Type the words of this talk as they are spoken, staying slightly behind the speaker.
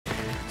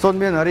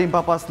Сонымен Рим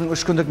Папасының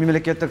 3 күндік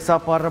мемлекеттік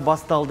сапары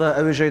басталды.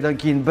 Әуежайдан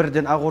кейін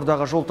бірден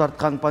Ақордаға жол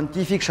тартқан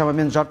Понтифик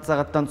шамамен жарты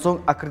сағаттан соң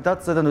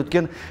аккредитациядан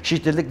өткен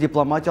шетелдік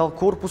дипломатиялық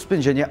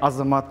корпуспен және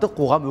азаматтық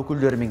қоғам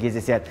өкілдерімен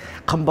кездеседі.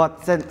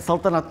 Қымбат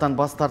сән-салтанаттан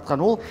бас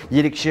тартқан ол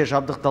ерекше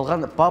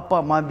жабдықталған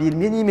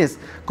папамобильмен емес,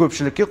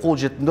 көпшілікке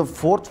қолжетімді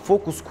Ford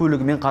Focus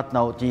көлігімен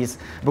қатынауы тиіс.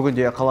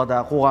 Бүгінде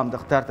қалада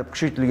қоғамдық тәртіп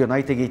күшейтілген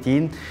айта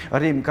кетейін.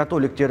 Рим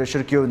католиктері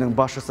шіркеуінің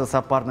басшысы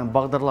сапарының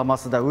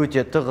бағдарламасы да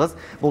өте тығыз.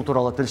 Бұл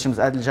туралы тілшіміз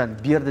Әділжан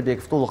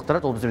Бердібеков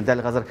толықтырады. Ол бізбен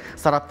дәл қазір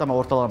сараптама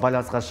орталығына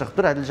байланысқа шығып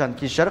тұр. Әділжан,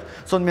 кеш жарық.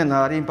 Сонымен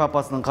Рим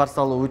Папасының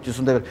қарсы алуы өте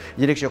сондай бір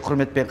ерекше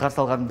құрметпен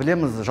қарсы алғанын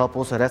білеміз. Жалпы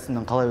осы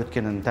рәсімнің қалай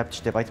өткенін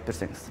тәптіштеп айтып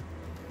берсеңіз.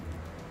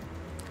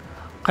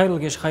 Қайырлы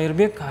кеш,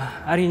 Қайырбек.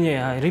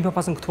 Әрине, Рим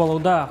Папасын күтіп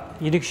алуда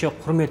ерекше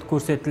құрмет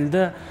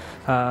көрсетілді.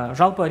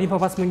 Жалпы Рим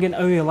Папасы мінген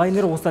әуе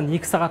лайнері осыдан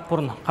 2 сағат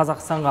бұрын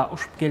Қазақстанға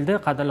ұшып келді.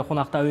 Қадірлі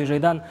қонақта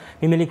Әуежайдан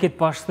мемлекет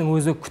басшысының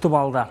өзі күтіп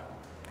алды.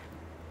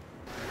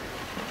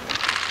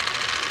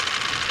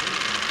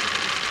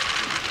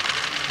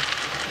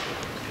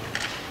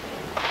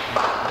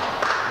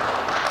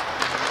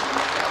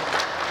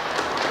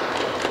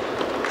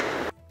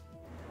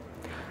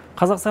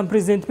 Қазақстан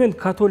президенті мен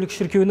католик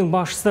шіркеуінің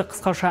басшысы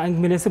қысқаша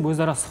әңгімелесіп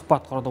өзара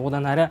сұхбат құрды.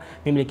 Одан әрі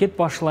мемлекет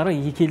басшылары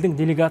екі елдің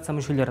делегация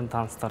мүшелерін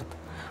таныстырды.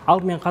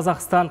 Алдымен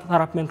Қазақстан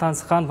тарапымен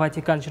танысқан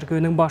Ватикан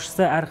шіркеуінің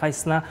басшысы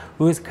әрқайсысына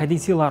өз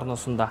кәдесыйларын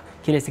ұсынды.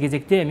 Келесі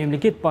кезекте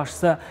мемлекет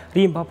басшысы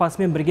Рим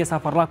Папасымен бірге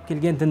сапарлап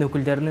келген дін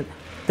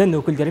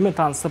өкілдерімен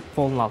танысып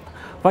қолын алды.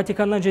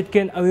 Ватиканнан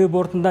жеткен әуе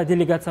бортында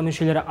делегация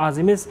мүшелері аз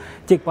емес,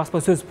 тек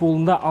баспасөз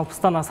пулында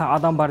 60-тан аса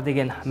адам бар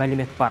деген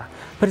мәлімет бар.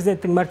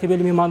 Президенттің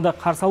мәртебелі мейманды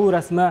қарсы алу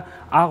рәсімі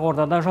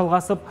Ақордада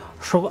жалғасып,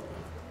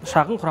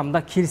 шағын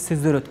құрамда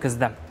келіссөздер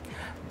өткізді.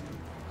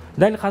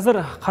 Дәл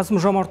қазір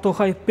Қасым-Жомарт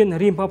Тоқаев пен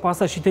Рим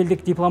Папасы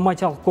шетелдік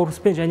дипломатиялық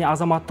корпуспен және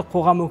азаматтық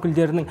қоғам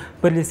өкілдерінің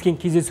бірлескен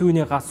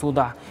кездесуіне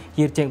қатысуда.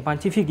 Ертең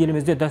Понтифик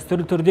елімізде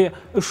дәстүрлі түрде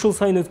 3 жыл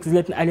сайын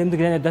өткізілетін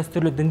әлемдік және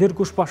дәстүрлі діндер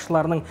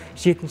көшбасшыларының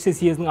 7-ші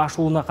съезінің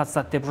ашылуына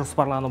қатысады деп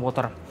жоспарланып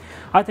отыр.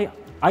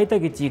 Айта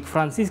кетейік,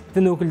 франциск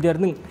дін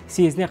өкілдерінің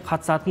съезіне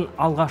қатысатын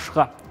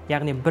алғашқы,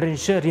 яғни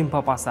бірінші Рим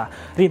Папасы.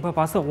 Рим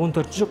Папасы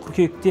 14-ші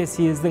қыркүйекте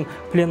съездің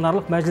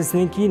пленарлық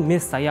мәжілісінен кейін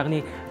месса,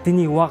 яғни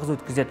діни уағыз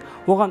өткізеді.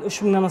 Оған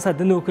 3000-нан аса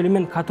дін өкілі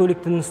мен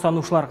католик дінін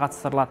ұстанушылар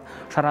қатыстырылады.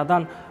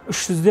 Шарадан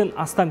 300-ден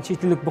астам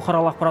шетелдік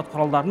бұқаралық ақпарат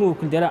құралдарының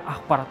өкілдері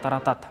ақпарат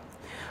таратады.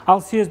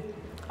 Ал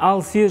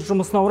съез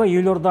жұмысына орай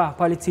елорда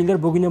полицейлер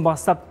бүгіннен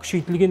бастап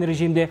күшейтілген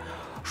режимде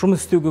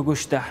жұмыс істеуге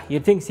көшті.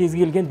 Ертең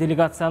съезге келген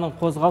делегацияның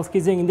қозғалыс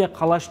кезеңінде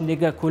қала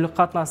ішіндегі көлік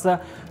қатынасы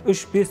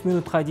 3-5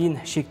 минутқа дейін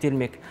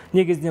шектелмек.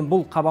 Негізінен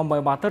бұл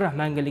Қабанбай Батыр,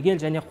 Мәңгілік ел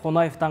және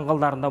Қонаев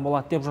даңғылдарында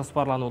болады деп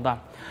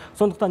жоспарлануда.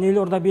 Сондықтан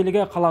елорда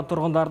билігі қала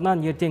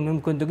тұрғындарынан ертең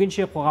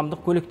мүмкіндігінше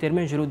қоғамдық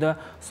көліктермен жүруді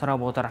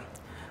сұрап отыр.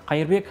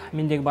 Қайырбек,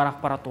 мендегі бар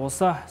ақпарат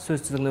осы,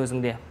 сөз тізгіні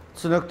өзіңде.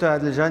 Түсінікті,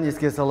 Әділжан,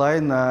 еске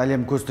салайын,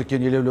 әлем көз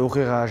тіккен елеулі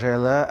оқиға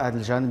жайлы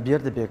Әділжан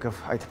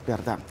Бердібеков айтып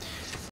берді.